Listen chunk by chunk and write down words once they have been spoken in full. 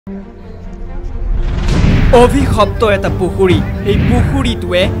অভিশপ্ত এটা পুখুৰী এই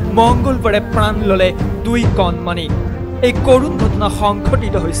পুখুৰীটোৱে মঙ্গলবাৰে প্ৰাণ ল'লে 2 কণমানি এই কৰুণ ঘটনা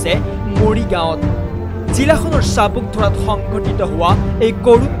সংঘটিত হৈছে মৰিগাঁৱত জিলাখনৰ চাবুকধৰাত সংঘটিত হোৱা এই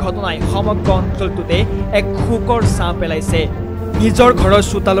কৰুণ ঘটনাই সমগ্ৰ অঞ্চলটোতে এক শোকৰ ছাঁ পেলাইছে নিজৰ ঘৰৰ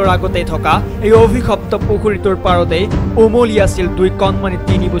চোতালৰ আগতে থকা এই অভিশপ্ত পুখুৰীটোৰ পাৰতে উমলি আছিল 2 কণমানি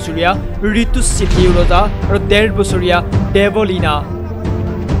 3 বছৰীয়া ঋতুশ্ৰী দেউৰজা আৰু 1.5 বছৰীয়া দেৱলীনা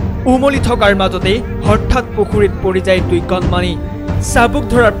উমলি থকাৰ মাজতে হঠাৎ পুখুৰীত পৰি যায় 2 কণমানি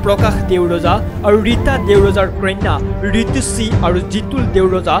চাবুকধৰাৰ প্ৰকাশ দেউৰজা আৰু ৰীতা দেউৰজাৰ কন্যা ঋতুশ্ৰী আৰু জিতুল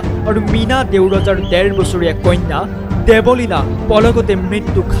দেউৰজা আৰু মীনা দেউৰজাৰ 1.5 বছৰীয়া কন্যা দেৱলীনা পলকতে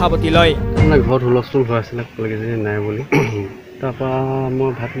মৃত্যু খাবতি লয় ঘৰত হুলস্থুল হৈ আছিলে কলেজে নাই বুলি তাৰপৰা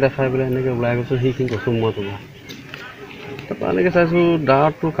মই ভাত দেখাই পেলাই এনেকৈ ওলাই গৈছোঁ সেইখিনি কৈছোঁ মই তোমাৰ তাৰপৰা এনেকৈ চাইছোঁ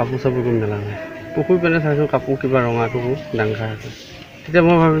দাঁতটো কাপোৰ চাপোৰ কৰি মেলা নাই পুখুৰী পেনে চাইছোঁ কাপোৰ কিবা ৰঙা কাপোৰ দাং খাই আছে তেতিয়া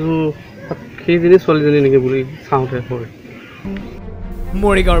মই ভাবিছোঁ সেইজনী ছোৱালীজনী নেকি বুলি চাওঁতে হয়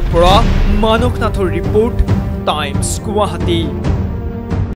মৰিগাঁৱৰ পৰা মানস নাথৰ ৰিপৰ্ট টাইমছ গুৱাহাটী